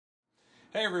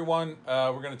Hey everyone,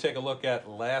 we're going to take a look at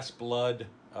Last Blood,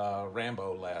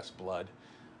 Rambo Last Blood.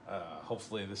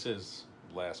 Hopefully this is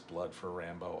Last Blood for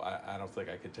Rambo. I don't think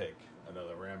I could take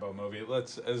another Rambo movie.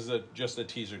 Just a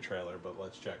teaser trailer, but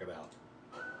let's check it out.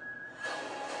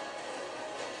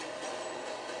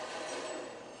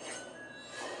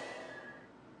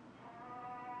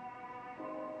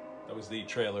 That was the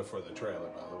trailer for the trailer,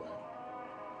 by the way.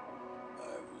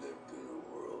 I've lived in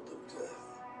a world of death.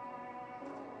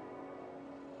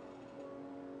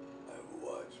 I've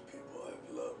watched people I've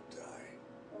loved die.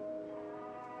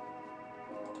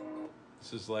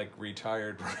 This is like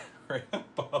retired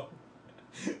Rambo.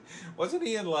 Wasn't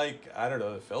he in, I don't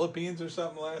know, the Philippines or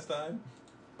something last time?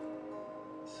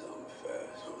 Some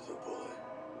fast with a bullet.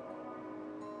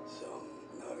 Some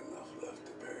not enough left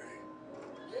to bury.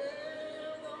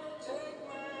 Yeah, I'm gonna take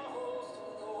my horse to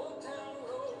the old town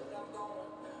road. I'm gonna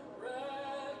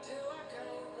ride till I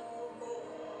can't no more.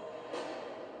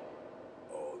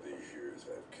 All these years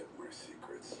I've kept my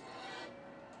secrets.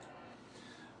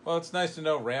 Well, it's nice to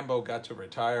know Rambo got to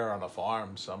retire on a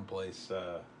farm someplace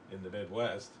in the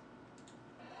Midwest.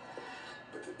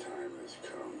 But the time has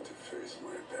come to face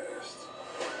my past.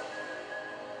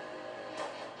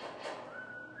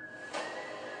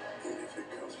 And if it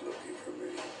comes looking for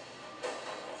me,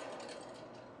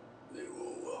 they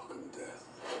will welcome death.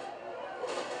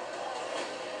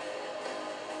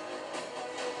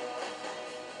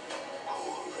 I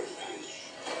want revenge.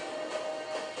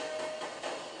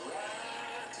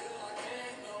 Ride till I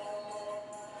can't no more.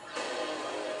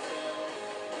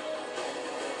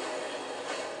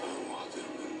 I want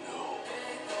them to know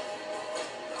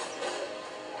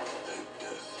that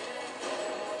death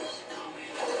is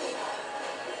coming.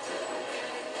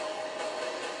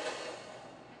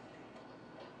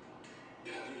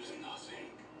 Yeah, there's nothing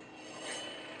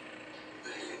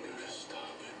they can do to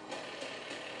stop it.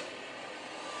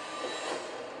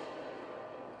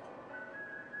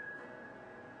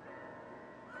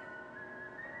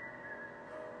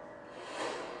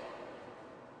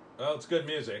 Well, it's good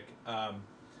music. I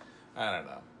don't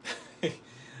know.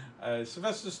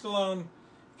 Sylvester Stallone, you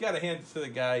got to hand it to the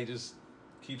guy. He just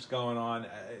keeps going on.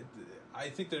 I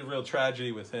think the real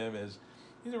tragedy with him is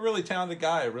he's a really talented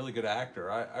guy, a really good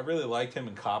actor. I really liked him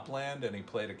in Copland, and he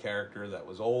played a character that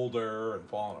was older and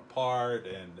falling apart,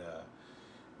 and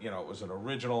it was an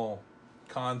original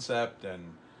concept,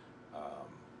 and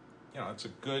it's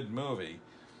a good movie.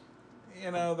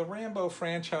 The Rambo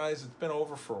franchise, it's been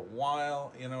over for a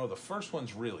while. The first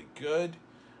one's really good.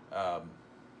 The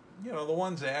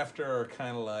ones after are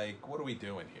kind of like, what are we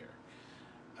doing here?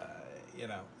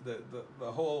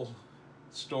 The whole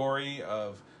story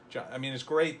of John, it's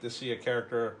great to see a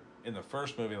character in the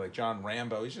first movie like John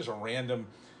Rambo. He's just a random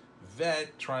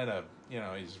vet trying to,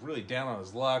 he's really down on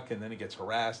his luck, and then he gets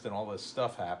harassed and all this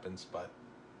stuff happens. But,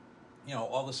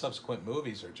 all the subsequent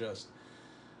movies are just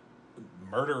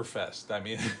murder fest.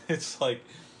 It's like,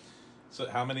 so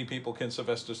how many people can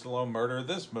Sylvester Stallone murder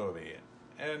this movie?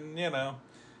 And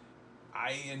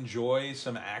I enjoy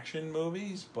some action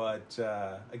movies, but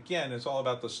again, it's all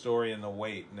about the story and the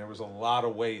weight, and there was a lot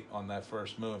of weight on that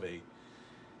first movie,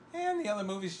 and the other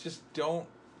movies just don't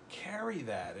carry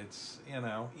that. It's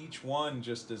each one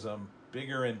just is a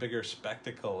bigger and bigger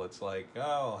spectacle. It's like,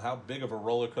 oh, how big of a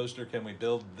roller coaster can we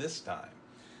build this time,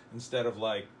 instead of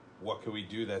like, what can we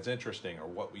do that's interesting, or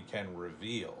what we can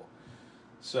reveal.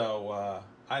 So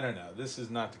I don't know. This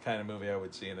is not the kind of movie I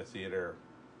would see in a theater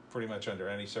pretty much under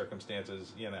any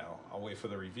circumstances. I'll wait for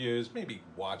the reviews, maybe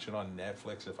watch it on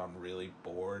Netflix if I'm really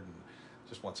bored and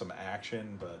just want some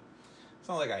action, but it's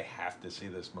not like I have to see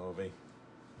this movie.